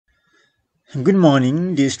Good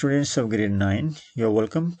morning, dear students of grade 9. You are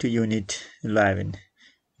welcome to Unit 11,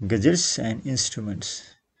 Gadgets and Instruments.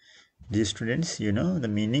 Dear students, you know the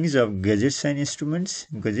meanings of gadgets and instruments.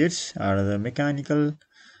 Gadgets are the mechanical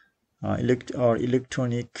or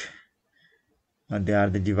electronic, they are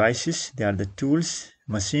the devices, they are the tools,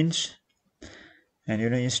 machines, and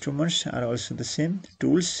instruments are also the same,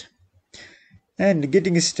 tools. And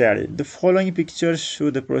getting started, the following pictures show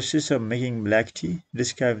the process of making black tea.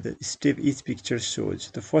 Describe the step each picture shows.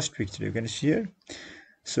 The first picture you can see here.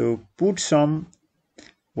 So put some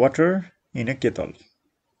water in a kettle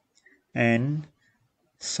and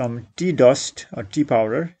some tea dust or tea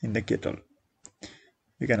powder in the kettle.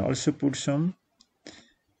 You can also put some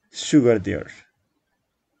sugar there.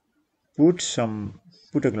 Put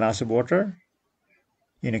a glass of water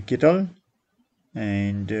in a kettle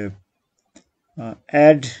and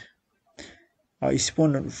add a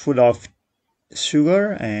spoonful of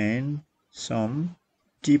sugar and some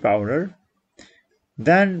tea powder.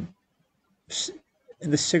 Then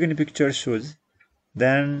the second picture shows,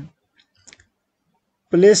 then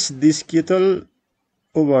place this kettle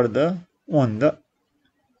on the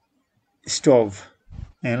stove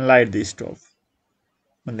and light the stove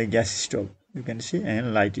on the gas stove, you can see,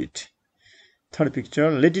 and light it. Third picture,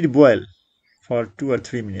 let it boil for 2 or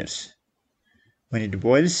 3 minutes. When it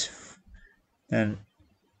boils, then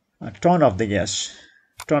turn off the gas,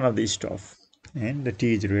 turn off the stove, and the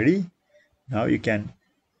tea is ready. Now you can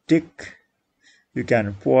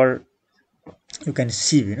pour, you can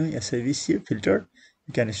sieve, SIV sieve filter.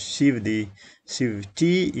 You can sieve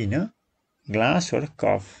tea in a glass or a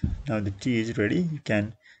cup. Now the tea is ready. You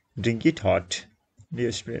can drink it hot.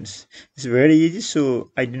 Dear students, it's very easy.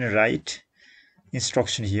 So I didn't write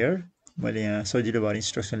instruction here. मैले यहाँ सजिलो भएर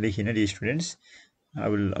instruction लेखिन. Dear students, I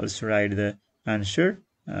will also write the answer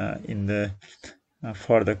in the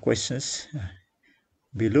for the questions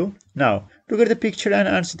below. Now look at the picture and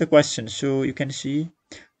answer the question. So you can see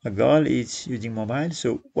a girl is using mobile.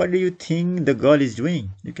 So what do you think the girl is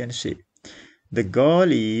doing? You can say the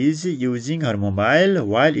girl is using her mobile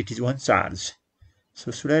while it is on charge.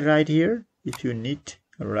 So should I write here? If you need,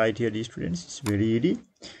 write here, the students. It's very easy.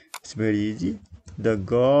 It's very easy. The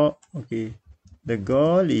girl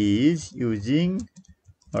is using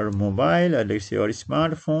her mobile, or let's say our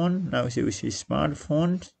smartphone. Now we see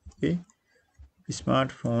smartphone. Okay,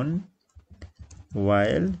 smartphone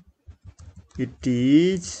while it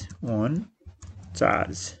is on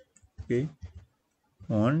charge. Okay,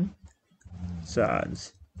 on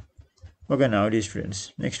charge. Okay, now dear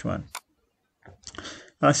students, next one.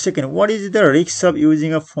 Second, what is the risk of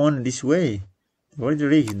using a phone this way? What is the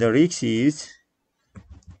risk? The risk is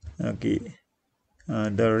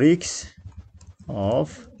the risk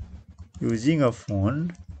of using a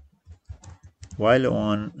phone while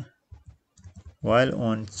on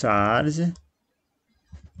charge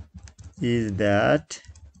is that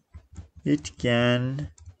it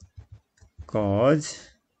can catch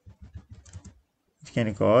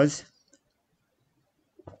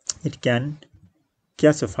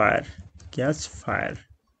fire.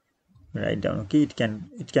 Write down. Okay, it can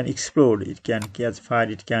explode, it can catch fire,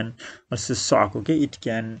 it can also shock. Okay, it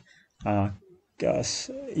can have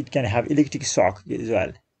electric shock as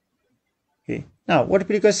well. Okay, now what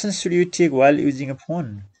precautions should you take while using a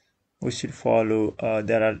phone? We should follow,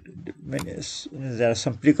 there are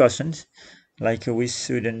some precautions, like we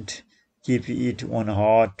shouldn't keep it on a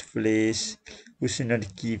hot place, we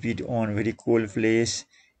shouldn't keep it on very cold place,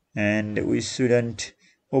 and we shouldn't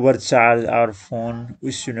overcharge our phone.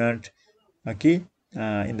 We shouldn't,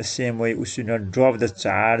 in the same way, we should not drop the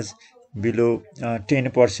charge below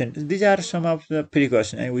 10%. These are some of the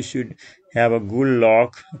precautions, and we should have a good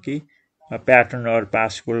lock, a pattern or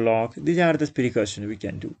passcode lock. These are the precautions we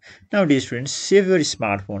can do. Now dear students, save your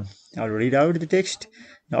smartphone. I will read out the text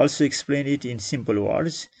and also explain it in simple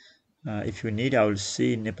words. If you need, I will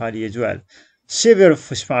say in Nepali as well. Save your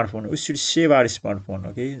smartphone. We should save our smartphone.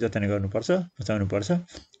 Okay, जतन गर्नुपर्छ, बचाउनुपर्छ.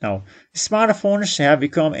 Now, smartphones have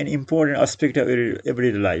become an important aspect of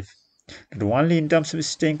everyday life. Not only in terms of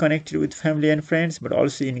staying connected with family and friends, but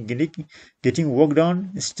also in getting work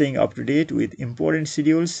done, staying up to date with important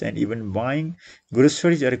schedules, and even buying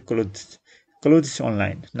groceries or clothes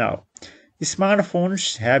online. Now,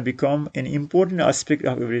 smartphones have become an important aspect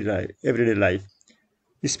of everyday life.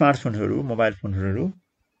 स्मार्टफोनहरू, mobile फोनहरू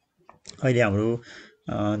अहिले हाम्रो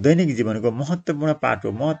दैनिक जीवनको महत्त्वपूर्ण part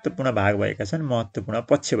हो, महत्त्वपूर्ण भाग भएका छन्, महत्त्वपूर्ण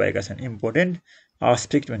पक्ष भएका छन्. इम्पोर्टेन्ट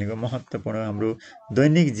आस्पेक्ट भनेको महत्त्वपूर्ण, हाम्रो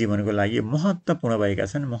दैनिक जीवनको लागि महत्त्वपूर्ण भएका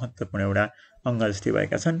छन्, महत्त्वपूर्ण एउटा अङ्ग जस्तै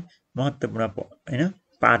भएका छन्, महत्त्वपूर्ण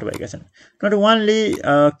पार्ट भएका छन्. Not only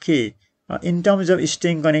in terms of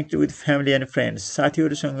staying connected with family and friends,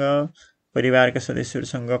 साथीहरूसँग परिवारका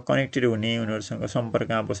सदस्यहरूसँग कनेक्टेड हुने, उनीहरूसँग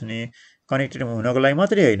सम्पर्कमा बस्ने, कनेक्टेड हुनको लागि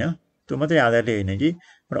मात्रै होइन, त्यो मात्रै आधारले होइन कि,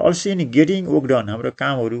 but also in getting work done, हाम्रो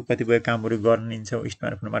कामहरू कतिपय कामहरू गरिन्छ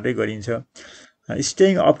स्मार्टफोनबाटै गरिन्छ।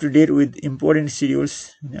 Staying up to date with important सिड्युल्स,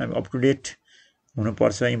 हामी अप टु डेट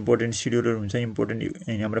हुनुपर्छ, इम्पोर्टेन्ट सिड्युलहरू हुन्छ, इम्पोर्टेन्ट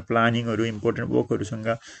हाम्रो प्लानिङहरू, इम्पोर्टेन्ट वर्कहरूसँग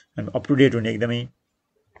हामी अप टु डेट हुने एकदमै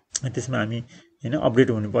त्यसमा हामी होइन अपडेट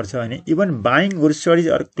हुनुपर्छ होइन। इभन बाइङ ग्रोसरिज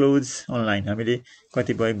अर क्लोथ्स अनलाइन, हामीले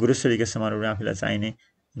कतिपय ग्रोसरीका सामानहरू आफूलाई चाहिने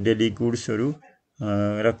डेली गुड्सहरू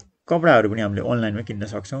र कपडाहरू पनि हामीले अनलाइनमा किन्न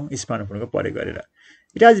सक्छौँ स्मार्टफोनको प्रयोग गरेर।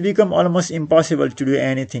 It has become almost impossible to do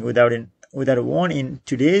anything without one in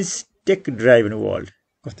today's take ड्राइभन world.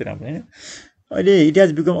 कस्तो राम्रो होइन। अहिले इट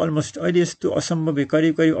हेज बिकम अलमोस्ट, अहिले यस्तो असम्भव,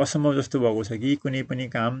 करिब करिब असम्भव जस्तो भएको छ कि कुनै पनि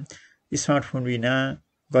काम स्मार्टफोन बिना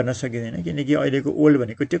गर्न सकिँदैन, किनकि अहिलेको वर्ल्ड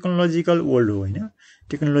भनेको टेक्नोलोजिकल वर्ल्ड हो होइन।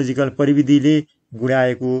 टेक्नोलोजिकल प्रविधिले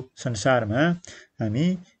गुडाएको संसारमा हामी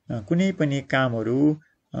कुनै पनि कामहरू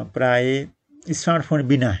प्राय स्मार्टफोन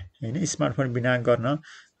बिना होइन, स्मार्टफोन बिना गर्न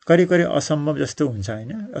करिब करिब असम्भव जस्तो हुन्छ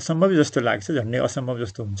होइन, असम्भव जस्तो लाग्छ, झन्डै असम्भव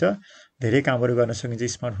जस्तो हुन्छ। धेरै कामहरू गर्न सकिन्छ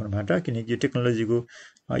स्मार्टफोनबाट, किनकि यो टेक्नोलोजीको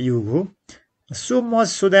युग हो। So much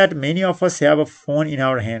so that many of us have a phone in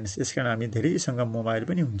our hands, yes कारण हामी धेरैसँग मोबाइल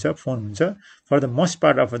पनि हुन्छ, फोन हुन्छ for the most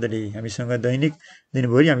part of the day. हामीसँग दैनिक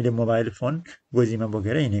दिनभरि हामीले मोबाइल फोन गोजीमा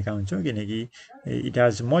बोकेर हिँडेका हुन्छौँ, किनकि इट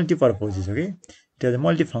हेज मल्टिपर्पजेस हो कि, it has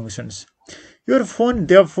multi functions. Your phone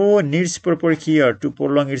therefore needs proper care to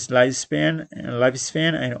prolong its lifespan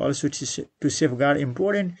and also to safeguard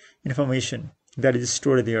important information that is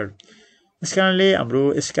stored there.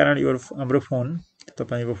 हाम्रो फोन,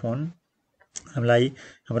 तपाईको फोन हामीलाई,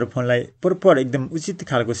 हाम्रो फोनलाई प्रपर एकदम उचित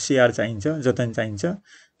खालको सेयर चाहिन्छ, जतन चाहिन्छ,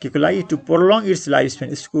 के को लागि, to prolong it's life span,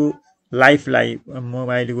 यसको लाइफलाई,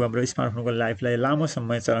 मोबाइलको हाम्रो स्मार्टफोनको लाइफलाई लामो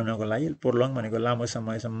समय चलाउनको लागि, प्रोलङ भनेको लामो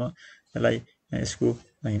समयसम्म यसलाई, यसको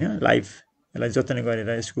होइन लाइफ, यसलाई जतन गरेर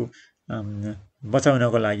यसको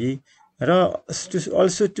बचाउनको लागि, र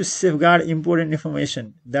also to safeguard important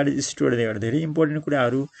information that is stored there, धेरै इम्पोर्टेन्ट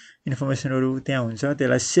कुराहरू, इन्फर्मेसनहरू त्यहाँ हुन्छ,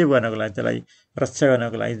 त्यसलाई सेभ गर्नको लागि, त्यसलाई रक्षा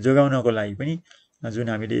गर्नको लागि, जोगाउनको लागि पनि जुन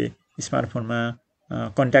हामीले स्मार्टफोनमा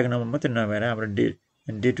कन्ट्याक्ट नम्बर मात्रै नभएर हाम्रो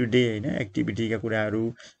डे टु डे होइन एक्टिभिटीका कुराहरू,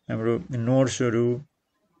 हाम्रो नोट्सहरू,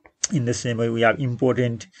 in the same way we have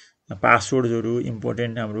important पासवर्डहरू,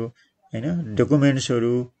 important हाम्रो होइन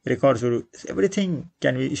डकुमेन्ट्सहरू, रेकर्ड्सहरू, everything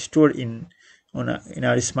can be stored in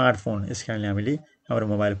our smartphone. Yes कारणले हामीले हाम्रो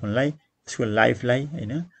मोबाइल फोनलाई, यसको लाइफलाई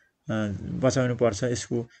होइन बचाउनु पर्छ,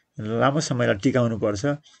 यसको लामो समयलाई टिकाउनु पर्छ,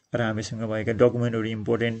 र हामीसँग भएका डकुमेन्टहरू,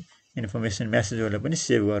 इम्पोर्टेन्ट इन्फर्मेसन, मेसेजहरूलाई पनि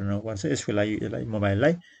सेभ गर्नुपर्छ। यसको लागि यसलाई,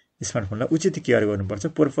 मोबाइललाई, स्मार्टफोनलाई उचित केयर गर्नुपर्छ,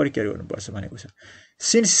 प्रोपर केयर गर्नुपर्छ भनेको छ।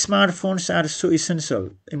 Since smartphones are so essential,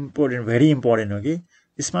 important, very important हो कि,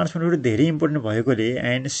 स्मार्टफोनहरू धेरै इम्पोर्टेन्ट भएकोले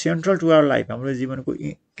end central to our life, हाम्रो जीवनको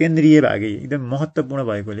केन्द्रीय भागै एकदम महत्त्वपूर्ण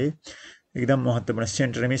भएकोले, एकदम महत्त्वपूर्ण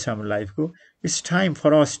सेन्टरमै छ हाम्रो लाइफको। It's time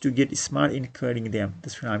for us to get smart in caring them,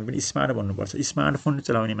 त्यसमा हामी पनि स्मार्ट भन्नुपर्छ। स्मार्टफोन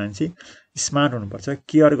चलाउने मान्छे स्मार्ट हुनुपर्छ,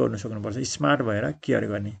 केयर गर्नु सक्नुपर्छ, स्मार्ट भएर केयर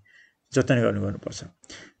गर्ने, जतन गर्नुपर्छ।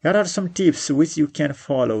 Here are some tips which you can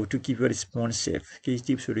flow to keep your phone safe. केही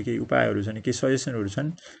टिप्सहरू, केही उपायहरू छन्, केही सजेसनहरू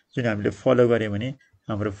छन् जुन हामीले फलो गऱ्यौँ भने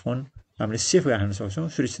हाम्रो फोन हामीले सेफ राख्न सक्छौँ,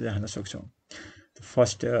 सुरक्षित राख्न सक्छौँ।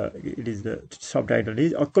 First it is the sub title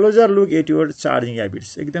is a closure look at your charging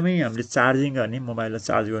habits. एकदमै हामीले चार्जिङ गर्ने, मोबाइललाई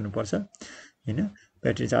चार्ज गर्नुपर्छ होइन,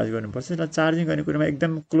 ब्याट्री चार्ज गर्नुपर्छ, यसलाई चार्जिङ गर्ने कुरामा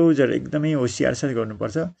एकदम क्लोजर, एकदमै होसियार साथ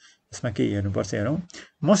गर्नुपर्छ। यसमा केही हेर्नुपर्छ, हेरौँ।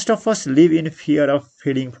 Most of us live in fear of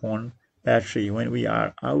feeding phone battery when we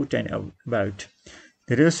are out and about.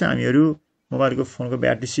 धेरै जस्तो हामीहरू मोबाइलको फोनको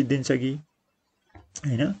ब्याट्री सिद्धिन्छ कि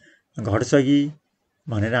होइन, घट्छ कि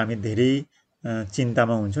भनेर हामी धेरै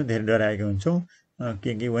चिन्तामा हुन्छौँ, धेरै डराएका हुन्छौँ,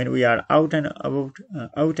 किनकि when we are out and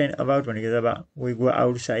about भनेको जब वी गो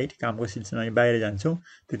आउटसाइड, कामको सिलसिलामा हामी बाहिर जान्छौँ,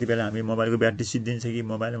 त्यति बेला हामी मोबाइलको ब्याट्री सिद्धिन्छ कि,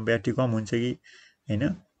 मोबाइलमा ब्याट्री कम हुन्छ कि होइन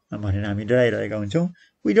भनेर हामी डराइरहेका हुन्छौँ।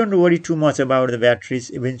 We don't worry too much about the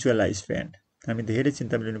batteries eventual life span. हामी धेरै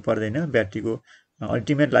चिन्ता लिनु पर्दैन ब्याट्रीको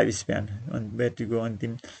अल्टिमेट लाइफ स्प्यान, ब्याट्रीको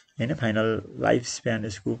अन्तिम होइन फाइनल लाइफ स्प्यान,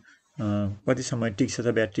 यसको कति समय टिक्छ त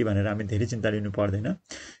ब्याट्री भनेर हामी धेरै चिन्ता लिनु पर्दैन।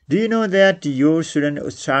 Do you know that you shouldn't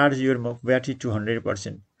charge your battery to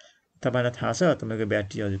 100%। तपाईँलाई थाहा छ तपाईँको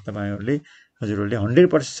ब्याट्री हजुरहरूले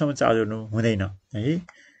 100%सम्म चार्ज गर्नु हुँदैन है।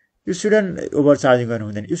 यु सुडन्ट ओभर चार्जिङ गर्नु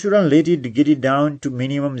हुँदैन। यु shouldn't let it get it down to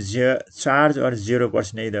minimum charge or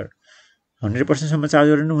 0% either. 100%सम्म charge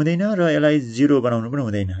गर्नु हुँदैन र यसलाई 0 बनाउनु पनि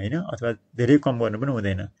हुँदैन होइन, अथवा धेरै कम गर्नु पनि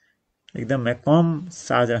हुँदैन, एकदम कम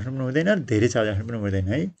चार्ज राख्नु पनि हुँदैन, धेरै चार्ज राख्नु पनि हुँदैन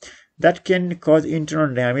है। द्याट क्यान कज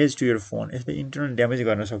internal damage to your phone. यसले इन्टरनल ड्यामेज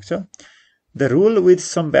गर्न सक्छ The rule with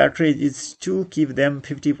some batteries is to keep them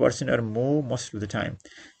 50% or more most of the time.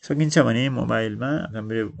 सकिन्छ भने मोबाइलमा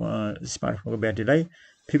हाम्रो स्मार्टफोनको ब्याट्रीलाई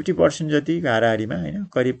 50% जति हाराहारीमा हैन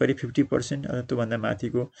करिब करिब 50% अथवा त्योभन्दा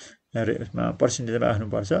माथिको पर्सेन्टेजमा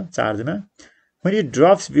राख्नुपर्छ चार्जमा. When it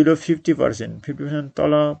drops below 50%, 50%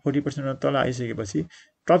 तल 40% तल आइसकेपछि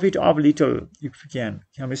top it up little if you can.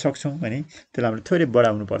 हामीले सक्छौं भने त्यसलाई हामीले थोरै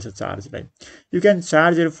बढाउनु पर्छ चार्जलाई. You can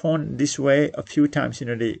charge your phone this way a few times in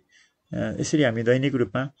a day. यसरी हामी दैनिक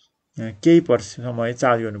रूपमा केही समय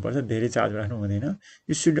चार्ज गर्नुपर्छ, धेरै चार्ज राख्नु हुँदैन.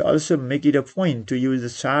 You should also make it a point to use the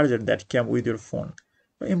charger that came with your phone.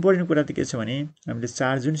 Important कुरा त के छ भने हामीले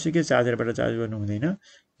चार्ज जुनसुकै चार्जरबाट चार्ज गर्नु हुँदैन.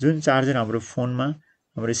 जुन चार्जर हाम्रो फोनमा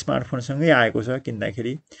हाम्रो स्मार्टफोन सँगै आएको छ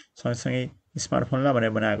किन्दाखेरि सँगसँगै स्मार्टफोनलाई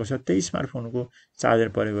भनेर बनाएको छ त्यही स्मार्टफोनको चार्जर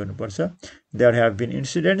प्रयोग गर्नुपर्छ. There have been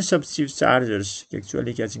incidents of cheap chargers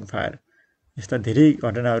actually catching fire. यस्ता धेरै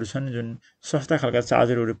घटनाहरू छन् जुन सस्ता खालका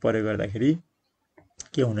चार्जरहरू प्रयोग गर्दाखेरि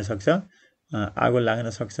के हुन सक्छ, आगो लाग्न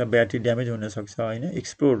सक्छ, ब्याट्री ड्यामेज हुन सक्छ हैन,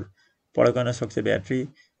 एक्सप्लोड पड्कन सक्छ ब्याट्री,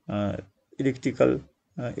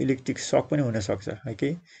 इलेक्ट्रिक शक पनि हुन सक्छ है के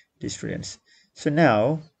students. So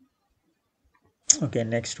now okay,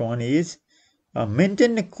 next one is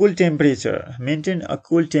maintain a cool temperature. Maintain a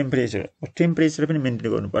cool temperature. Temperature पनि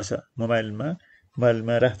मेन्टेन गर्नुपर्छ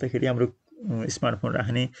मोबाइलमा राख्दाखेरि हाम्रो स्मार्टफोन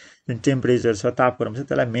राख्ने जुन टेम्परेचर छ तापक्रम छ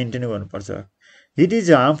त्यसलाई मेन्टेन गर्नुपर्छ. Hit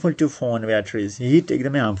is harmful to phone batteries. Hit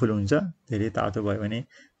एकदमै हार्मफुल हुन्छ. धेरै तातो भयो भने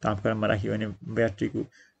तापक्रममा राख्यो भने ब्याट्रीको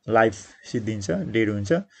लाइफ सिद्धिन्छ, डेड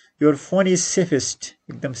हुन्छ. Your phone is safest.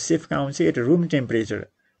 एकदम सेफ कहाँ हुन्छ? Eight room temperature.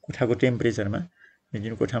 कोठाको टेम्परेचरमा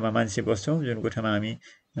जुन कोठामा मान्छे बस्छौँ, जुन कोठामा हामी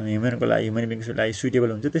ह्युमन बिङ्सको लागि सुइटेबल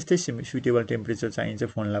हुन्छ त्यस्तै सुइटेबल टेम्परेचर चाहिन्छ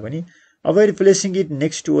फोनलाई पनि. Avoid placing it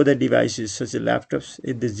next to other devices such as laptops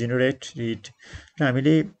it the generate hit. र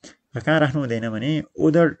हामीले कहाँ राख्नु हुँदैन भने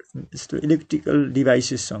अदर यस्तो इलेक्ट्रिकल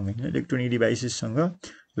डिभाइसेससँग इलेक्ट्रोनिक डिभाइसेससँग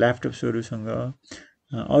ल्यापटप्सहरूसँग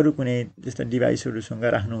अरू कुनै त्यस्ता डिभाइसहरूसँग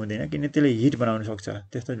राख्नु हुँदैन किन त्यसले हिट बनाउन सक्छ.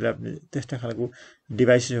 त्यस्ता खालको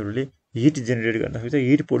डिभाइसेसहरूले हिट जेनेरेट गर्न सक्छ,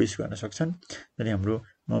 हिट प्रोड्युस गर्न सक्छन् जसले हाम्रो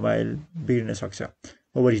मोबाइल बिग्रिन सक्छ,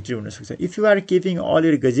 ओभरहिटेड हुन सक्छ. If you are keeping Al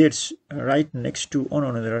your gadgets right next to on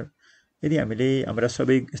another. यदि हामीले हाम्रा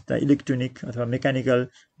सबै यस्ता इलेक्ट्रोनिक अथवा मेकानिकल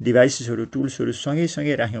डिभाइसेसहरू टुल्सहरू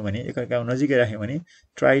सँगै राख्यौँ भने एकअर्काको नजिकै राख्यौँ भने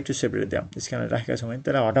ट्राई टु सेपरेट देम. त्यस कारण राखेका छौँ भने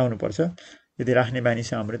त्यसलाई हटाउनुपर्छ. यदि राख्ने बानी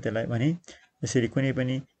छ हाम्रो त्यसलाई भने यसरी कुनै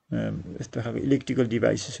पनि यस्तो खालको इलेक्ट्रिकल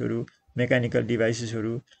डिभाइसेसहरू मेकानिकल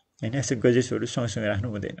डिभाइसेसहरू हैन यस्तो गजेट्सहरू सँगसँगै राख्नु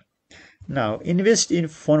हुँदैन. Now invest in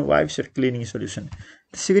phone wipes raw cleaning solution.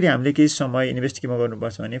 त्यसै गरी हामीले केही समय इन्भेस्ट केमा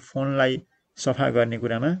गर्नुपर्छ भने फोनलाई सफा गर्ने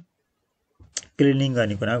कुरामा, क्लिनिङ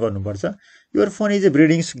गर्ने कुरा गर्नुपर्छ. Your phone is a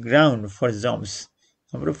breeding ground for germs.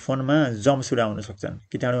 हाम्रो फोनमा जम्सहरू आउन सक्छन्,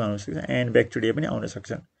 कीटाणु आउन सक्छन्, एन्ड ब्याक्टेरिया पनि आउन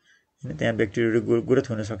सक्छन् हैन. त्यहाँ ब्याक्टेरियाहरू ग्रोथ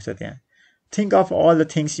हुन सक्छ त्यहाँ. Think of all the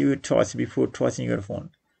things you touch before touching year phone.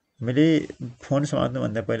 हामीले फोन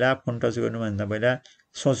समात्नुभन्दा पहिला, फोन टच गर्नुभन्दा पहिला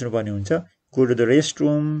सोच्नुपर्ने हुन्छ. Go to the rest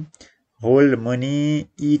room, hold money,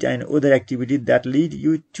 it and other activity that lid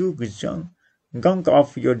you to गङ्क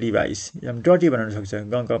of your device. डटी बनाउन सक्छ.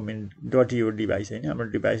 गङ्क of मिन डटी your device होइन, हाम्रो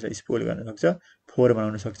डिभाइसलाई स्पोइल गर्न सक्छ, फोहोर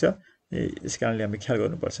बनाउन सक्छ. यस कारणले हामीले ख्याल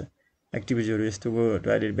गर्नुपर्छ. एक्टिभिटीहरू यस्तोको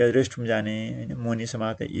टोयलेट रेस्टरुम जाने होइन, मनी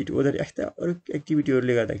समात्ने, इट अदर यस्ता अरू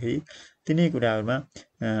एक्टिभिटीहरूले गर्दाखेरि तिनै कुराहरूमा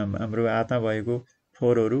हाम्रो हातमा भएको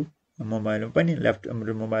फोहोरहरू मोबाइलमा पनि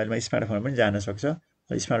हाम्रो मोबाइलमा स्मार्टफोनमा पनि जान सक्छ.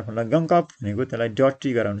 स्मार्टफोनलाई गङ्क अफ भनेको त्यसलाई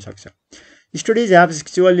डटी गराउन सक्छ. Studies have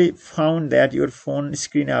actually found that your phone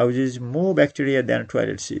screen houses more bacteria than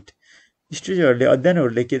toilet seat.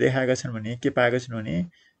 अध्ययनहरूले के देखाएका छन् भने के पाएका छन् भने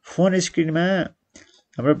फोन स्क्रिनमा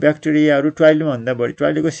हाम्रो ब्याक्टेरियाहरू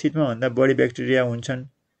टोयलेटको सिटमा भन्दा बढी ब्याक्टेरिया हुन्छन्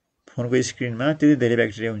फोनको स्क्रिनमा. त्यति धेरै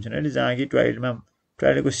ब्याक्टेरिया हुन्छन् अहिले जहाँ कि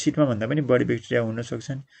टोयलेटको सिटमा भन्दा पनि बढी ब्याक्टेरिया हुन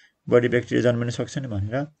सक्छन्, बढी ब्याक्टेरिया जन्मिन सक्छन्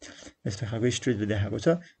भनेर यस्तो खालको स्टडीले देखाएको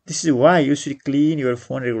छ. This is why you should clean your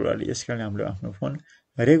phone regularly. Yes कारण हाम्रो आफ्नो फोन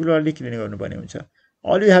रेगुलरली क्लिन गर्नुपर्ने हुन्छ.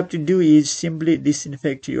 अल you have to do is simply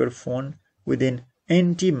disinfect your phone with an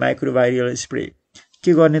anti माइक्रोभाइरल spray.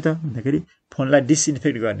 के गर्ने त भन्दाखेरि फोनलाई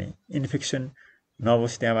डिसइन्फेक्ट गर्ने, इन्फेक्सन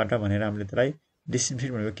नहोस् त्यहाँबाट भनेर हामीले त्यसलाई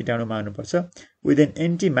डिसइन्फेक्ट भनेको कीटाणु मार्नुपर्छ. विथ एन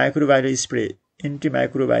एन्टी माइक्रोभाइरल स्प्रे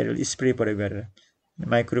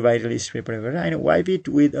प्रयोग गरेर end wipe it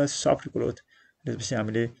with a soft cloth. त्यसपछि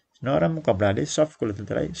हामीले नरम कपडाले सफ्ट क्लोथले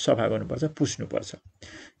त्यसलाई सफा गर्नुपर्छ, पुस्नुपर्छ.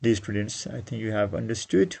 Dear students, I think you have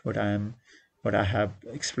understood what I have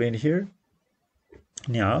explained here.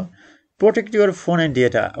 Now, protect your phone and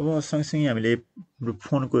data. अब सँगसँगै हामीले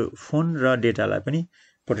फोन र डेटालाई पनि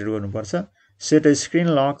प्रोटेक्ट गर्नुपर्छ. Set a screen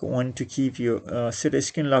lock on to keep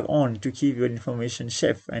your information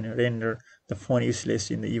safe and render the phone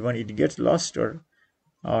useless in the event it gets lost or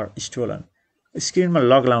stolen. स्क्रिनमा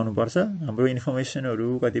luck लाउनुपर्छ हाम्रो इन्फर्मेसनहरू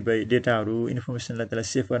कतिपय डेटाहरू इन्फर्मेसनलाई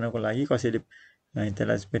त्यसलाई save गर्नको लागि कसैले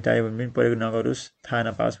त्यसलाई भेटायो भने पनि प्रयोग नगरोस् थाहा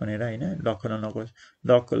नपाओस् भनेर हैन लक नगरोस्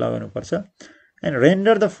luck लगाउनुपर्छ end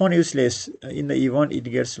render the phone useless in the event it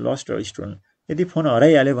gets lust or stolen यदि फोन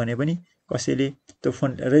हराइहाल्यो भने पनि कसैले त्यो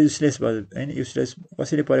फोन युजलेस भयो हैन युजलेस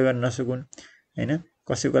कसैले प्रयोग गर्न नसकुन् हैन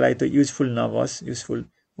कसैको लागि त युजफुल नभओस् युजफुल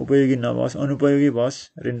उपयोगी नभओस् अनुपयोगी भओस्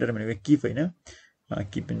रेन्डर भनेको किप हैन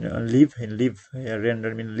किप लिभ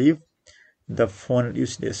रेन्डर मिन लिभ द फोन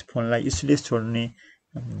युजलेस फोनलाई युजलेस छोड्ने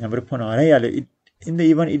हाम्रो phone हराइहाल्यो in the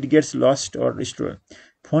event it gets lust or stolen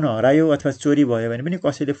phone हरायो अथवा चोरी भयो भने पनि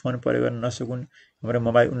कसैले फोन प्रयोग गर्न नसकुन् हाम्रो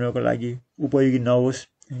मोबाइल उनीहरूको लागि उपयोगी नहोस्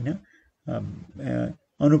हैन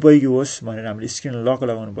अनुपयोगी होस् भनेर हामीले स्क्रिन लक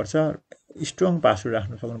लगाउनुपर्छ स्ट्रङ पासवर्ड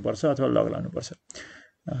राख्न सक्नुपर्छ अथवा लक लगाउनुपर्छ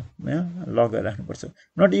लक गरेर राख्नुपर्छ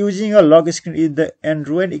not using a luck screen is the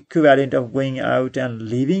Android equivalent of going out and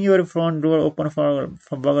living your front door open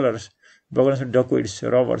for बगलर्स डकइट्स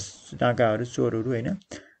rubbers डाकाहरू चोरहरू हैन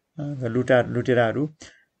लुटेराहरू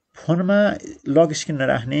फोनमा लक स्क्रिन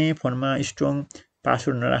नराख्ने फोनमा स्ट्रङ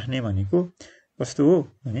पासवर्ड नराख्ने भनेको कस्तो हो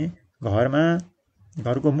भने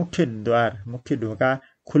घरको मुख्य ढोका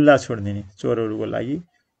खुल्ला छोड्दिने चोरहरूको लागि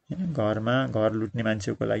हैन घर लुट्ने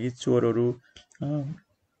मान्छेको लागि चोरहरू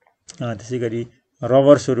त्यसैगरी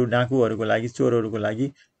रबर्सहरू डाकुहरूको लागि चोरहरूको लागि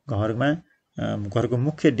घरको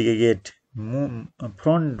मुख्य गेट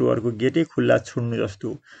फ्रन्ट डोरको गेटै खुल्ला छोड्नु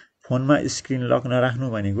जस्तो फोनमा स्क्रिन लक नराख्नु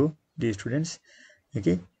भनेको डियर स्टुडेन्ट्स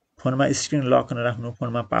ओके फोनमा स्क्रिन लक नराख्नु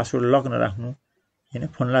फोनमा पासवर्ड लक नराख्नु हैन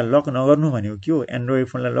फोनलाई लक नगर्नु भनेको के हो एन्ड्रोइड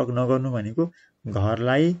फोनलाई लक नगर्नु भनेको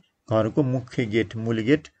घरको मुख्य गेट मूल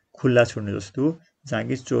गेट खुल्ला छोड्नु जस्तो हो जहाँ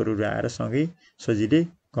कि चोरहरू आएर सँगै सजिलै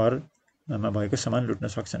घरमा भएको सामान लुट्न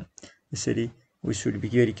सक्छन् यसरी we should be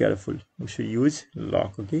very careful we should use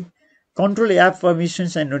luck okay control app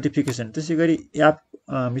permissions end notification त्यसैगरी एप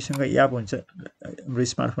हामीसँग एप हुन्छ हाम्रो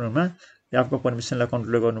स्मार्टफोनमा एपको पर्मिसनलाई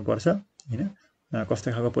कन्ट्रोल गर्नुपर्छ हैन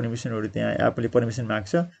कस्तो खालको पर्मिसनहरू त्यहाँ एपले पर्मिसन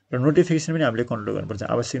माग्छ र नोटिफिकेसन पनि हामीले कन्ट्रोल गर्नुपर्छ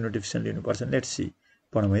आवश्यक नोटिफिकेसन दिनुपर्छ लेट्स सी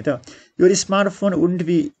पढौँ है त your smartphone wouldn't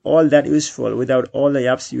B all that useful without all the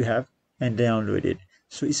apps you have and downloaded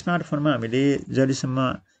सो स्मार्टफोनमा हामीले जहिलेसम्म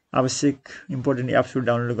आवश्यक इम्पोर्टेन्ट एप्सहरू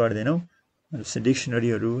डाउनलोड गर्दैनौँ जस्तै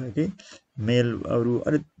डिक्सनरीहरू है मेलहरू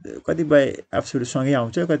अरू कतिपय एप्सहरू सँगै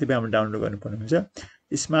आउँछ कतिपय हामीले डाउनलोड गर्नुपर्ने हुन्छ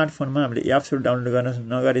स्मार्टफोनमा हामीले एप्सहरू डाउनलोड गर्न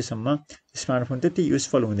नगरेसम्म स्मार्टफोन त्यति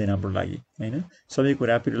युजफुल हुँदैन हाम्रो लागि हैन सबै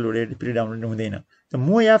कुरा प्रिलोडेड प्रि डाउनलोड हुँदैन the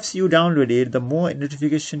more apps you downloaded the more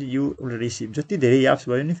notification you will receive जति धेरै एप्स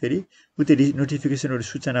भयो नि फेरि उति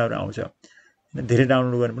नोटिफिकेसनहरू सूचनाहरू आउँछ धेरै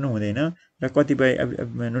डाउनलोड गर्नु पनि हुँदैन र कतिपय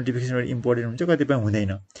नोटिफिकेसनहरू इम्पोर्टेन्ट हुन्छ कतिपय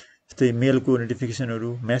हुँदैन जस्तै मेलको नोटिफिकेसनहरू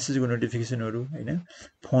मेसेजको नोटिफिकेसनहरू हैन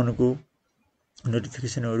फोनको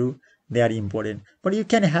नोटिफिकेसनहरू they are important but you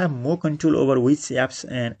can have more control over which apps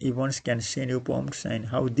and events can send you prompts and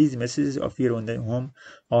how these messages appear on the home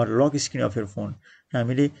or lock screen of your phone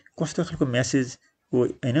हामीले कस्तो खालको मेसेजको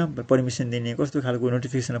हैन permission दिने कस्तो खालको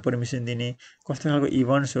नोटिफिकेसनलाई permission दिने कस्तो खालको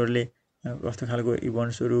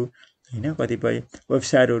इभेन्ट्सहरू हैन कतिपय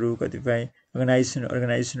वेबसाइटहरू कतिपय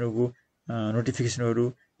अर्गनाइजेसनहरूको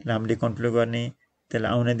नोटिफिकेसनहरूलाई हामीले कन्ट्रोल गर्ने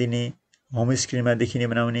त्यसलाई आउन दिने होम स्क्रिनमा देखिने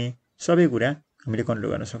बनाउने सबै कुरा हामीले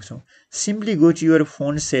कन्ट्रोल गर्न सक्छौँ simply go to your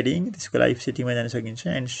phone setting त्यसको लागि सेटिङमा जान सकिन्छ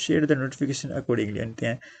and share the notification accordingly अनि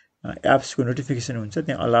त्यहाँ एप्सको नोटिफिकेसन हुन्छ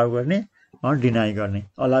त्यहाँ अलाउ गर्ने डिनाई गर्ने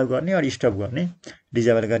अलाउ गर्ने अर स्टप गर्ने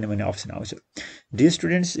डिजेबल गर्ने भन्ने अप्सन आउँछ dear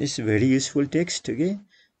students it's very useful text okay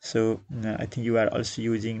so I think you are also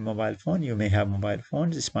using mobile phone you may have mobile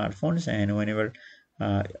phones smartphones and when ever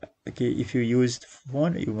okay if you use the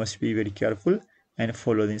phone you must be very careful and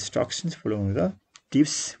follow the instructions follow the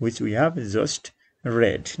tips which we have just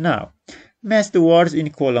read now match the words in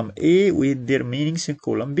column A with their meanings in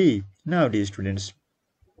column B now dear students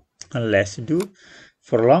let's do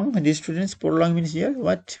prolong dear students prolong means here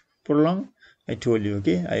what prolong I told you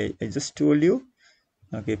okay I just told you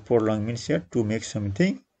okay prolong means here to make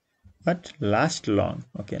something but last long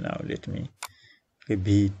okay now let me okay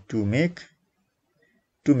B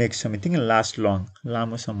to make something last long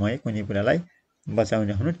लामो समय कुनै कुरालाई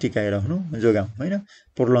बचाउने हुनु टिकाइराख्नु जोगाउनु हैन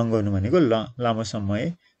prolong गर्नु भनेको लामो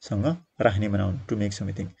समयसँग राख्ने बनाउनु to make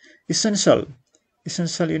something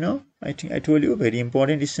essential you know I think I told you very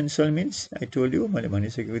important essential means I told you मैले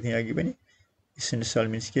भनिसकेको थिएँ अघि पनि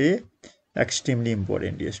essential means के extremely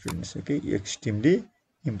important dear students okay extremely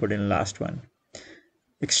important last one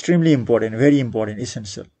extremely important very important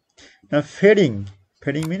essential now fading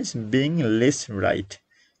means being less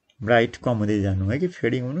bright कम हुँदै जानु है कि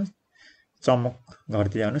feeding हुनु चमक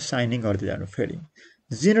घट्दै जानु शाइनिङ घट्दै जानु feeding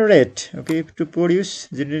generate okay to produce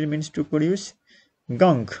generate means to produce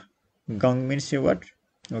gunk Gunk means what?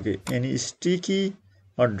 Okay, any sticky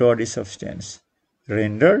or dry substance.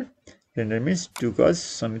 Render means to cause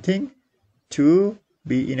something to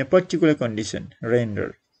be in a particular condition.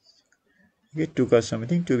 Render. Okay, to cause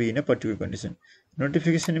something to be in a particular condition.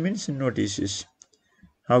 Notification means notices.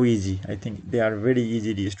 How easy? I think they are very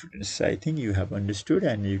easy, dear students. I think you have understood,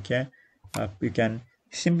 and you can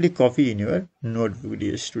simply copy in your notebook,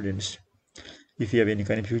 dear students. If you have any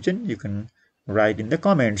confusion, you can write in the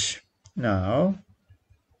comments. Now,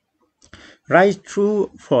 write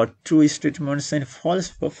true for true statements and false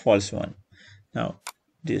for false one. Now,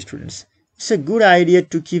 dear students, it's a good idea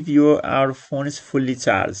to keep our phones fully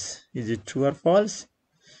charged. Is it true or false?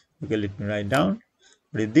 Okay, let me write down.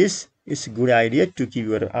 With this, it's a good idea to keep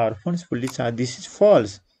our phones fully charged. This is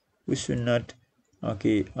false. We should not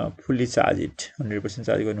fully charge it. 100%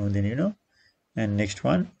 charge garnu hunदैन, you know. And next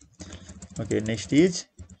one. Okay, next is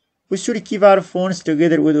we should keep our phones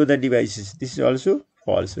together with other devices. This is also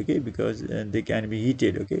false, okay, because they can be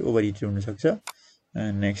heated, okay, overheated हुन सक्छ.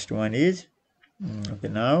 And next one is okay,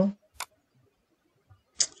 now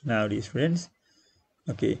dear students,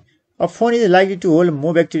 okay, a phone is likely to hold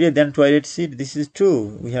more bacteria than toilet seat. This is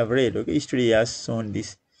true. We have read, okay, study has shown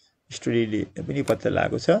this. Study पनि पत्ता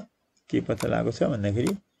लागेको छ. के पत्ता लागेको छ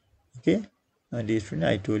भन्दाखेरि, okay, dear student,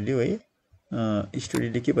 I told you है, study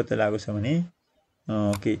ले के पत्ता लागेको छ भने,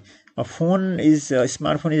 okay, a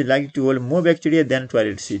smartphone is likely to hold more bacteria than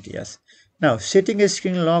toilet seat. Yes. Now, setting a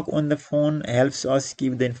screen lock on the phone helps us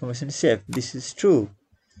keep the information safe. This is true.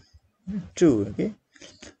 True. Okay.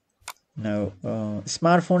 Now,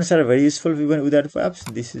 smartphones are very useful even without apps.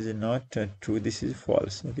 This is not true. This is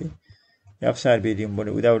false. Okay. Apps are very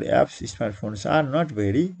important. Without apps, smartphones are not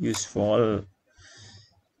very useful.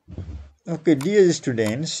 Okay, dear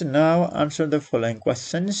students, now answer the following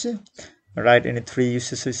questions. Write any 3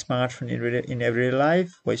 uses of smartphone in everyday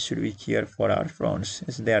life. Why should we care for our phones?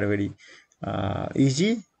 Yes, they are very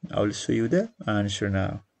easy. I will show you the answer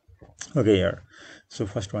now. Okay, here. So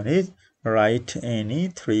first one is write any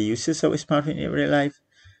 3 uses of smartphone in everyday life.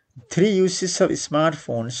 3 uses of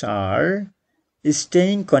smartphones are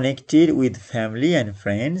staying connected with family and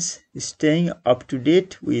friends, staying up to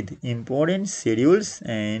date with important schedules,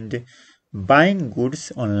 and buying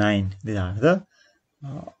goods online. These are the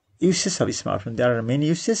uses of smartphone. There are many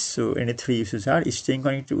uses, so any 3 uses are staying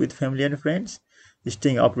connected with family and friends,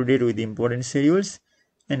 staying up to date with important schedules,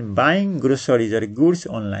 and buying groceries or goods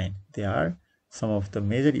online. They are some of the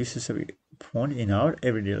major uses of phone in our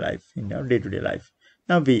everyday life, in our day-to-day life.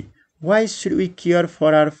 Now B, why should we care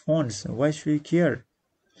for our phones? Why should we care?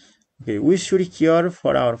 Okay, we should care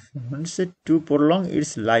for our phones to prolong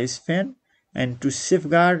its lifespan and to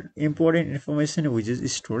safeguard important information which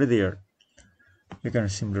is stored there. You can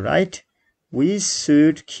simply write, we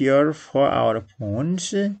should care for our phones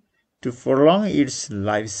to prolong its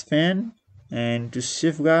lifespan and to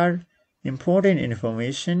safeguard important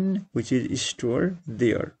information which is stored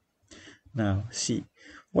there. Now, see,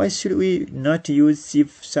 why should we not use cheap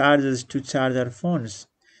chargers to charge our phones?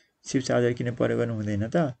 Cheap charger किन प्रयोग गर्नु हुँदैन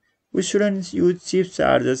त? We shouldn't use cheap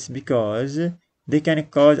chargers because they can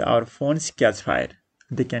cause our phones catch fire.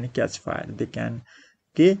 They can catch fire. They can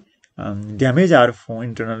damage our phone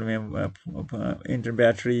internal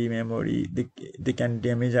battery memory. They can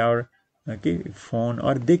damage our phone,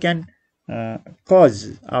 or they can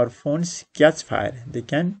cause our phones catch fire. They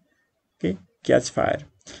can catch fire.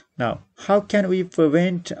 Now, how can we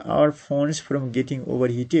prevent our phones from getting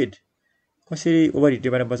overheated? कसरी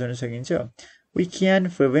overheated बचाउन सकिन्छ? We can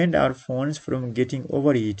prevent our phones from getting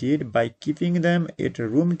overheated by keeping them at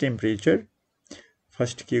room temperature.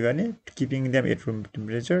 First, keeping them at room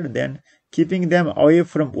temperature, then keeping them away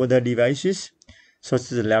from other devices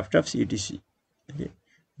such as laptops, etc. Okay.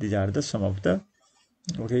 These are the some of the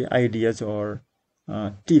ideas or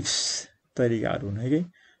tips. Okay.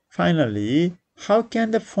 Finally, how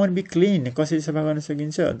can the phone be cleaned?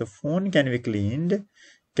 The phone can be cleaned,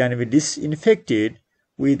 can be disinfected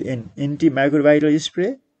with an antimicrobial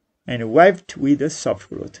spray and wiped with a soft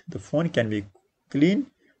cloth. The phone can be cleaned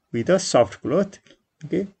with a soft cloth,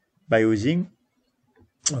 by using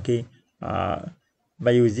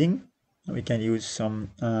we can use some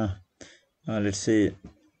let's say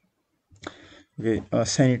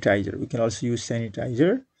sanitizer. We can also use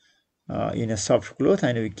sanitizer in a soft cloth,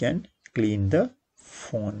 and we can clean the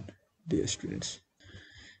phone, dear students.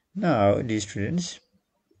 Now, dear students,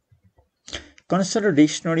 consult a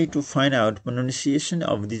dictionary to find out pronunciation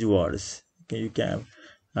of these words. Okay, you can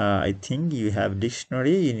I think you have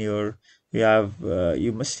dictionary in your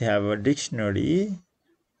you must have a dictionary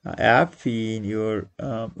app in your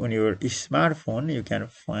on your smartphone. You can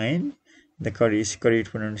find the correct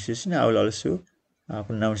pronunciation. I will also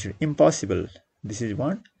pronounce it. Impossible, this is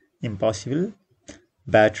one. Impossible.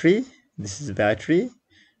 Battery, this is battery.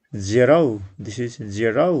 Zero, this is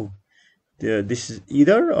zero. This is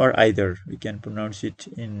either or either. We can pronounce it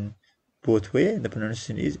in both way. The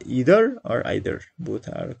pronunciation is either or either. Both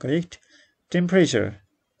are correct. Temperature,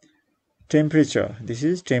 temperature. This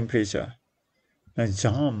is temperature.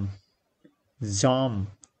 Jam, jam.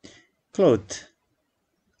 Cloth,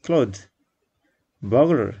 cloth.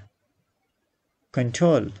 Burglar,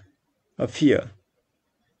 control. Fear,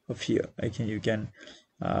 fear. I think you can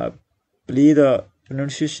play the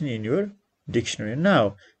pronunciation in your dictionary.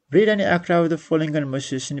 Now, read and act out the following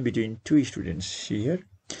conversation between two students. See here.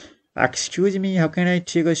 Excuse me, how can I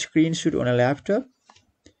take a screenshot on a laptop?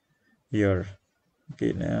 Here.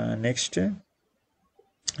 Okay, next.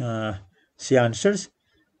 She answers.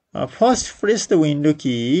 First, press the window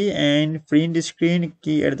key and print the screen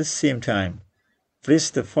key at the same time.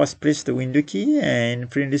 Press the window key and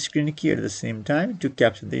print the screen key at the same time to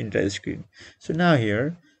capture the entire screen. So now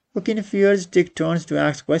here, interviewers take turns to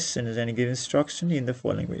ask questions and give instruction in the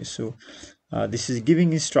following way. So this is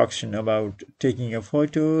giving instruction about taking a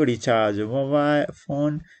photo, recharge a mobile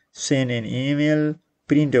phone, send an email,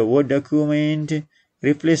 print a Word document,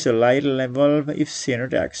 replace a light bulb if sent or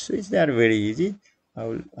text. So it's that very easy. I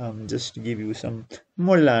will just give you some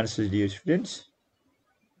model answers, dear students.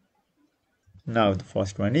 Now the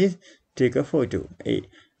first one is take a photo.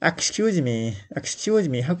 Excuse me,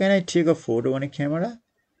 how can I take a photo on a camera?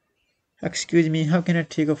 Excuse me, how can I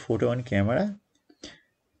take a photo on camera?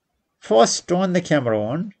 First turn the camera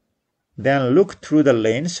on, then look through the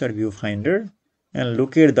lens or viewfinder and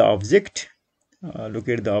look at the object.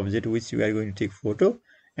 Which you are going to take photo,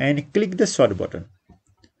 and click the shoot button.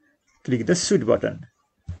 Click the shoot button.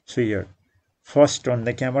 So here, first turn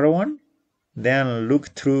the camera on, then look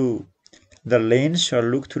through the lens or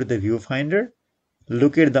look through the viewfinder,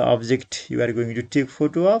 look at the object you are going to take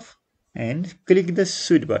photo of, and click the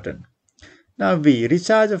shoot button. Now B,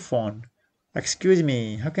 recharge a phone. Excuse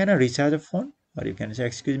me, how can I recharge a phone? Or you can say,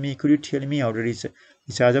 excuse me, could you tell me how to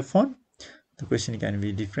recharge a phone? The question can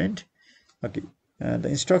be different. Okay, the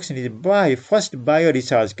instruction is first buy a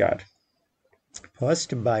recharge card.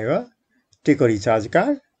 Take a recharge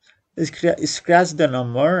card, scratch the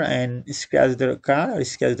number and scratch the card or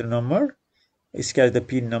scratch the number, scratch the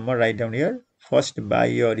PIN number right down here. First buy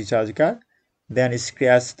your recharge card, then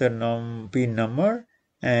scratch the PIN number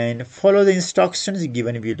and follow the instructions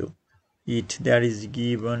given below. There is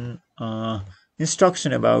given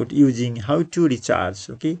instruction about using how to recharge.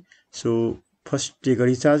 Okay, so first take a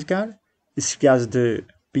recharge card, scratch the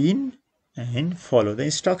PIN and follow the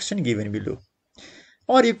instruction given below.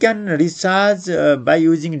 Or you can recharge by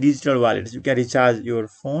using digital wallets. You can recharge your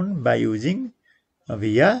phone by using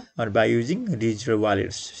by using digital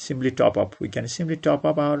wallets. Simply top up. We can simply top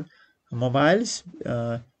up our mobiles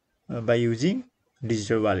by using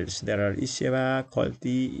digital wallets. There are eSeva,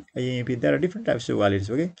 Quality, IMP. There are different types of wallets.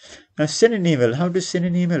 Okay. Now send an email. How to send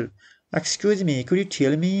an email? Excuse me, could you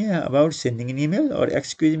tell me about sending an email? Or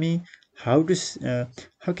excuse me, how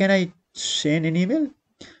can I send an email?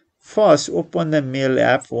 First, open the mail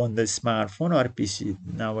app on the smartphone or PC.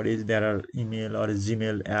 Nowadays, there are email or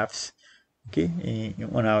Gmail apps, okay,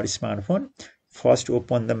 on our smartphone. First,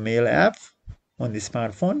 open the mail app on the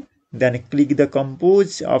smartphone. Then click the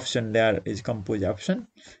compose option. There is compose option,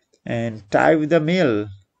 and type the mail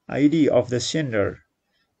ID of the sender.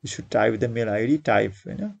 You should type the mail ID.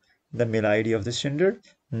 The mail ID of the sender.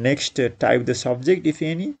 Next, type the subject if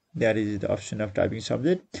any. There is the option of typing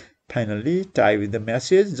subject. Finally, type the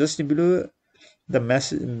message just below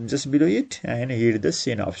it and hit the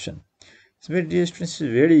send option. So dear students, is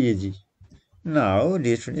very easy. Now,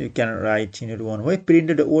 dear students, you can write in it one way.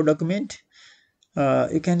 Print the Word document.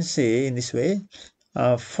 You can say in this way.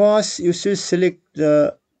 First, you should select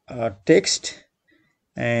the text,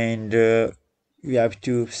 and you have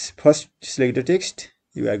to first select the text.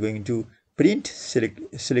 You are going to print. Select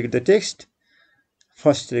the text.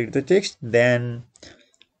 First, select the text. Then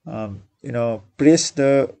press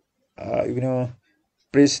the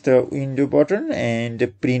window button and the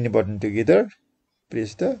print button together.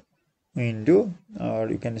 Press the window, or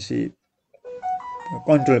you can see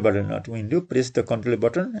control button, not window. Press the control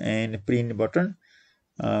button and print button.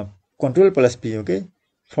 Control plus P. Okay.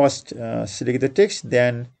 First select the text,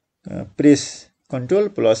 then press control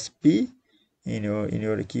plus P in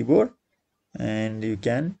your keyboard, and you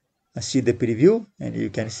can see the preview, and you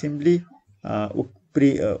can simply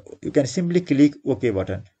click OK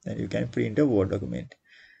button, and you can print a Word document.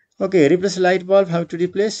 Okay, replace light bulb. How to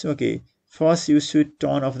replace? Okay, first you should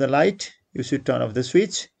turn off the light. You should turn off the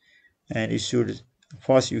switch, and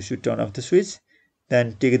first you should turn off the switch,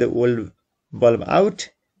 then take the old bulb out,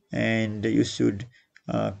 and you should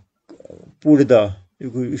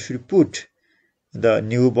you should put the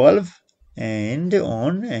new bulb and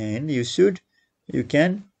on, and you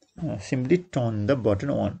can simply turn the button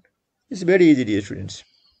on. It's very easy, dear students.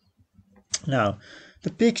 Now the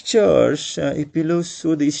pictures below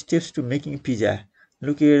show the steps to making pizza.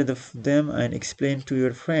 Look at them and explain to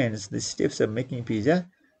your friends the steps of making pizza.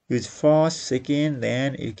 Use first, second,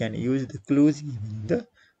 then you can use the clues given in the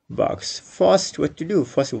box. First, what to do?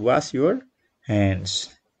 First, wash your hands.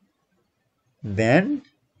 Then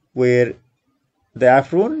wear the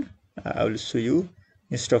apron. I will show you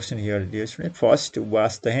instruction here, dear student. First,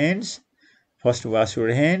 wash the hands. First, wash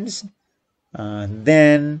your hands.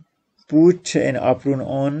 Then put an apron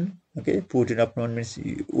on. Okay, put an apron means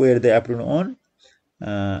you wear the apron on.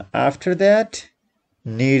 After that,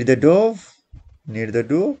 knead the dough.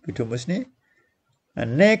 Pitu musne.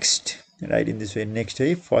 And next, right in this way. Next,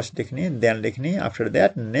 first lekhne, then lekhne. After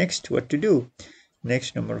that, next, what to do?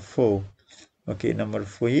 Next, number 4. Okay, number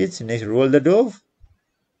 4 is next, roll the dough.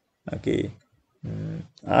 Okay,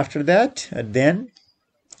 after that, then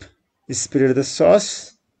spread the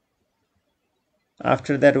sauce.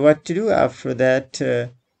 After that, what to do? After that,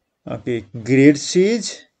 okay, grate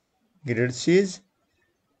cheese.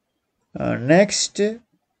 Next,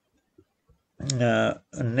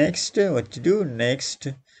 what to do? Next,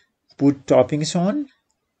 put toppings on.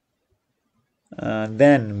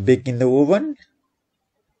 Then bake in the oven.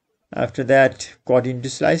 After that, cut into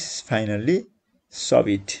slices. Finally, serve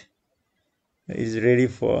it. It is ready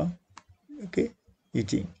for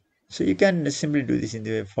eating. So you can simply do this in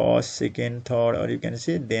the first, second, third, or you can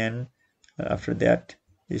say then after that,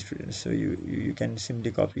 students. So you can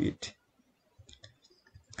simply copy it.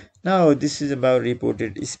 Now this is about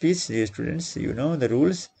reported speech, dear students. You know the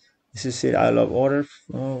rules. This is said I love horror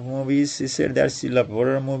movies. She said that she loves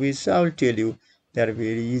horror movies. So I will tell you they are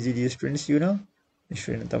very easy, dear students. You know,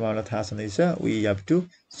 student we have to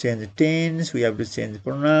change tense. We have to change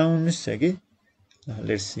pronouns. Okay,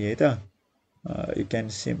 let's see it. You can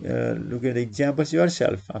look at the examples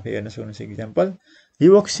yourself. Example: he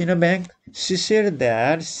works in a bank. She said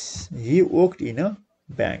that he worked in a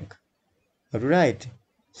bank. Right?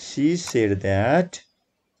 She said that.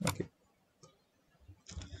 Okay.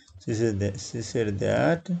 She said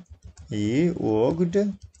that he worked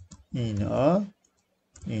in a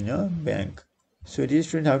bank. So dear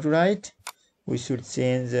student, how to write? We should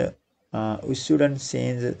change. We shouldn't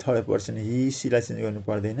change the third person. He, she lie change गर्नु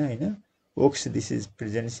पर्दैन हैन. Works, this is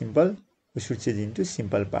present simple. We should change into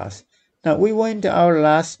simple past. Now we went out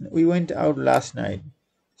last night.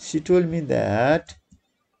 She told me that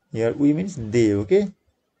here we means they. Okay,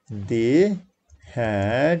 they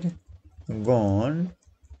had gone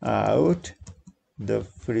out the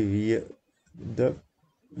previous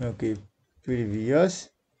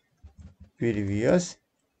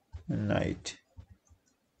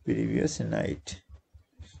night.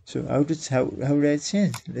 So how do I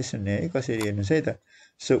change? Listen, कसरी हेर्नुस् है त.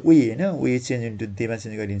 So we change into Dema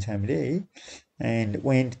change गरिन्छ हामीले है. And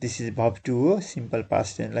went, this is verb 2 हो, simple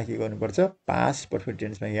past tense लाई के गर्नुपर्छ, past perfect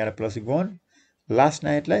tense मा यहाँ plus gone, last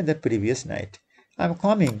night lie the previous night. I'm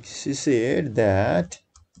coming. She said that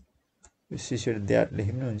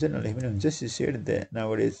लेख्नु हुन्छ नलेख्नु हुन्छ. She said that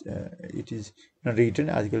nowadays it is not written.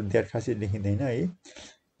 आजकल that खासै लेखिँदैन है.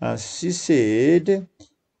 She said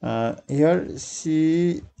here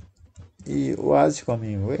she was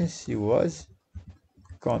coming. Where she was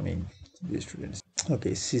coming, the students.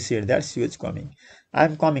 Okay, she said that she was coming.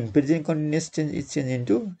 I'm coming. Present continuous tense is changed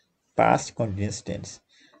into past continuous tense.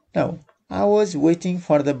 Now, I was waiting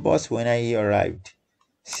for the bus when I arrived.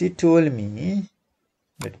 She told me.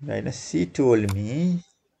 Let me write. She told me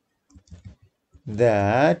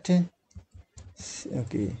that.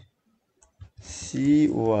 Okay. She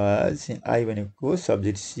was. I भनेको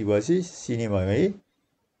subject. She was. She नै भयो है.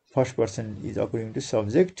 First person is according to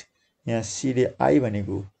subject. यहाँ सी ले आई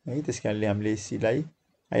भनेको है, त्यस कारणले हामीले सी लाई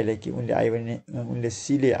आई लाई के उनले आई भने उनले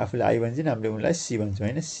सी ले आफूले आई भन्छन्, हामीले उनलाई सी भन्छौँ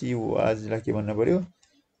हैन. सी वाज लाई के भन्नु पर्यो,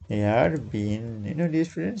 had been. Dear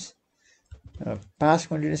students, past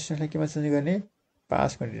continuous टेन्सलाई केमा चेन्ज गर्ने,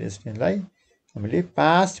 पास्ट कन्टिन्युअस टेन्सलाई हामीले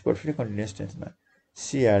past perfect continuous टेन्समा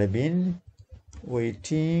she had been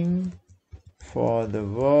waiting for the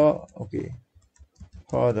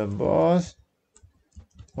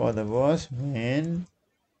bus when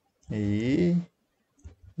he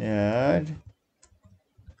had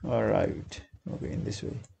arrived. Okay, in this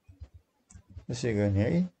way. Let's see again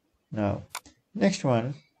here. Now, next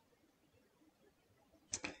one.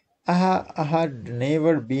 I had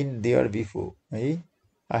never been there before.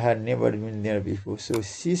 I had never been there before. So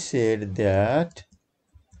she said that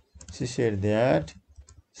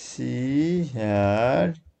she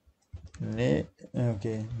had never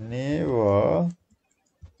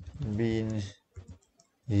been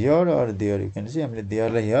here or there. You can see हामीले there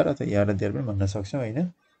lie here अथवा यहाँ र there पनि भन्न सक्छौं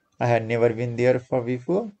हैन. I had never been there for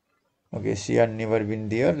before. Okay, she had never been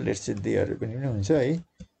there. Let's say there पनि हुन्छ है.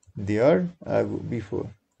 There before.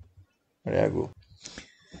 Ago.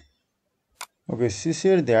 Okay, she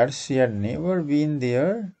said that she had never been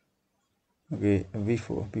there. Okay,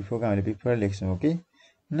 before का हामीले before लेख्छौं. Okay.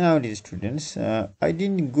 Now, dear students, I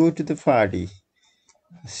didn't go to the party.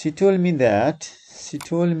 She told me that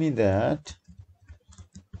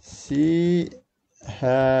she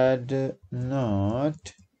had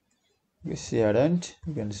not. She hadn't.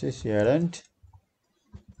 You can say she hadn't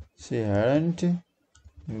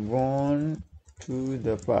gone to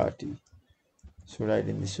the party. So write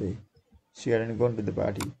in this way. She hadn't gone to the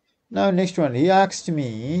party. Now next one. He asked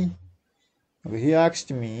me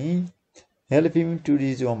help him to do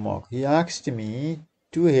his homework. He asked me.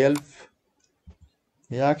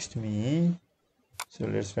 So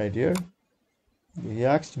let's write here. He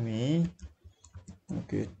asked me,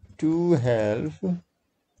 okay, to help.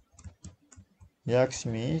 He asked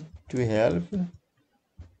me to help.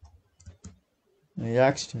 He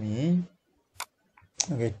asked me,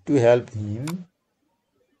 okay, to help him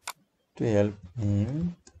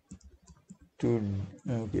to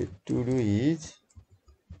do his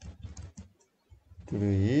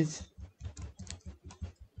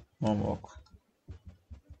homework.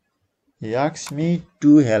 He asked me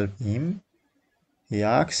to help him.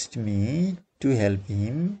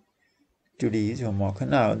 To do his homework.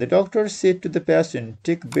 Now, the doctor said to the patient,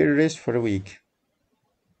 take bed rest for a week.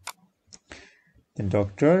 The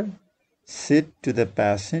doctor said to the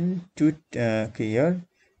patient to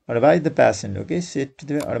advise the patient. Okay,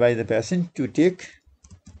 advise the patient to take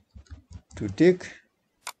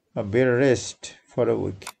a bed rest for a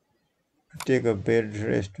week. Take a bed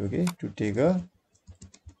rest. Okay, to take a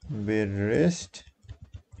bed rest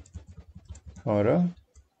for a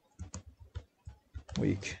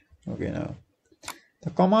week. Okay, now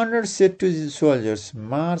the commander said to his soldiers,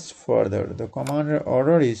 march further. The commander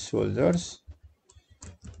ordered his soldiers.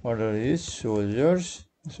 So soldiers.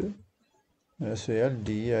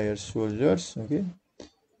 Okay.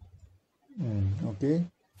 Okay.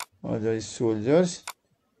 Order is soldiers.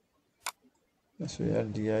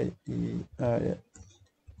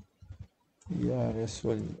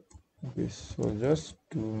 Okay, soldiers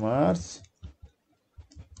to march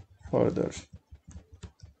further.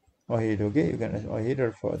 Ahead, okay, you can ahead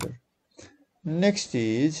or further. Next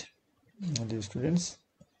is the students.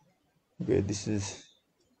 Okay, this is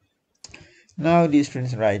now the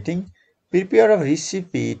students writing. Prepare a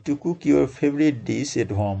recipe to cook your favorite dish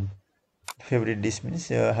at home. Favorite dish means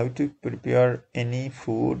how to prepare any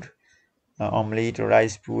food, omelette or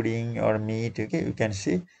rice pudding or meat. Okay, you can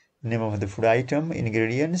say name of the food item,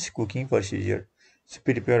 ingredients, cooking procedure. So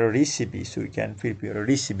prepare a recipe. So you can prepare a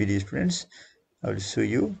recipe, dear students. I will show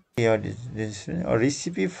you here this a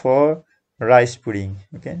recipe for rice pudding.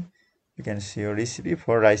 Okay, you can see a recipe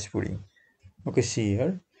for rice pudding. Okay, see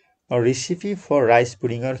here a recipe for rice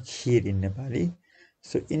pudding or kheer in Nepali.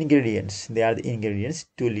 So ingredients, they are the ingredients: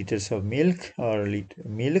 2 liters of milk or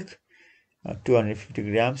milk, 250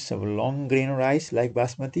 grams of long grain rice like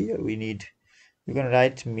basmati. We need, you can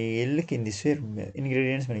write milk in this way.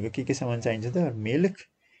 Ingredients भनेको के सामान चाहिन्छ त? Milk,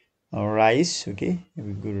 rice, okay,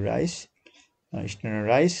 good rice, standard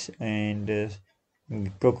rice, and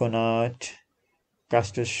coconut,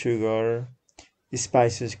 castor sugar,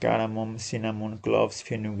 spices, cardamom, cinnamon, cloves,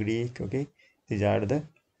 fenugreek. Okay, these are the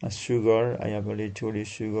sugar. I have already told you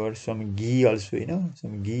sugar. Some ghee also,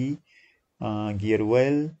 some ghee, ghee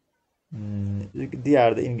oil. They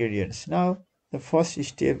are the ingredients. Now the first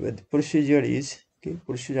step, the procedure is, okay,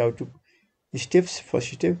 procedure how to steps.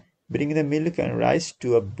 First step, bring the milk and rice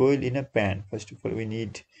to a boil in a pan. First of all, we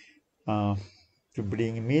need to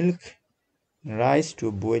bring milk and rice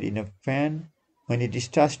to boil in a pan. When it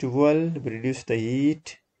starts to boil, reduce the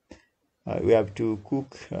heat. We have to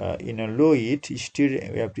cook in a low heat.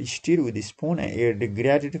 We have to stir with a spoon and add the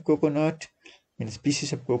grated coconut, means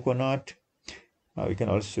pieces of coconut. We can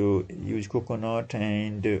also use coconut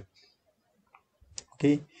and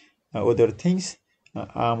okay, other things,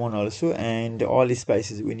 almond also, and all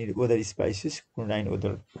spices. We need other spices, 9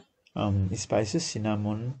 other spices,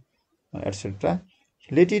 cinnamon, etc.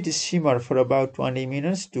 Let it simmer for about 20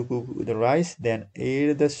 minutes to cook the rice. Then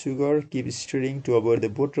add the sugar. Keep stirring to avoid the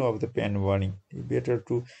bottom of the pan burning. Better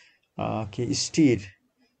to stir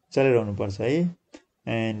चलाइरहनु पर्छ है.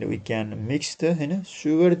 and we can mix the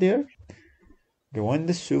sugar there. Okay, when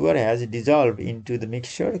the sugar has dissolved into the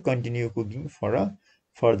mixture, continue cooking for a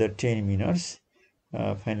further 10 minutes.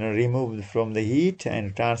 Finally remove from the heat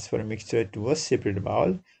and transfer mixture to a separate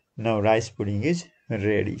bowl. Now rice pudding is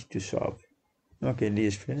ready to serve. Okay,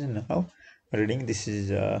 dear friends, now reading this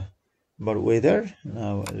is about weather.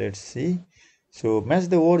 Now let's see. So match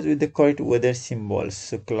the words with the correct weather symbols.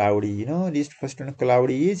 So cloudy, this first one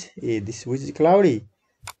cloudy is this, which is cloudy.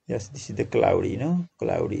 Yes, this is the cloudy,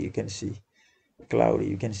 cloudy. You can see cloudy.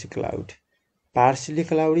 You can see cloud. Partially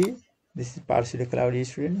cloudy. This is partially cloudy,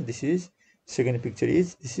 student. This is second picture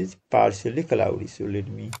is this is partially cloudy. So let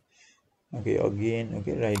me again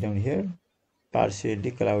write down here.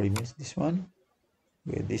 Partially cloudy means this one.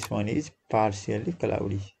 Okay, this one is partially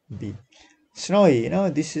cloudy. B. Snowy,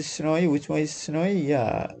 this is snowy. Which one is snowy?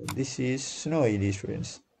 Yeah, this is snowy, dear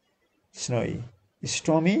students. Snowy.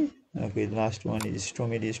 Stormy. Okay, the last one is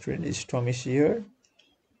stormy, dear student. Is stormy here?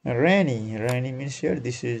 Rainy. Rainy means here.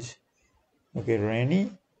 This is rainy,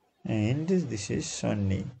 and this is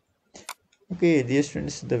sunny. Okay, dear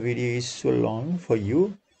students, the video is so long for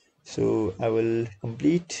you, so I will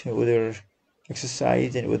complete other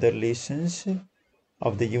exercise and other lessons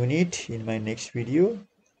of the unit in my next video.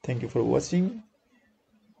 Thank you for watching.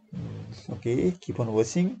 Okay, keep on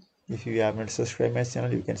watching. If you have not subscribed my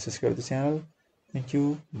channel, you can subscribe the channel. Thank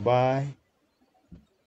you. Bye.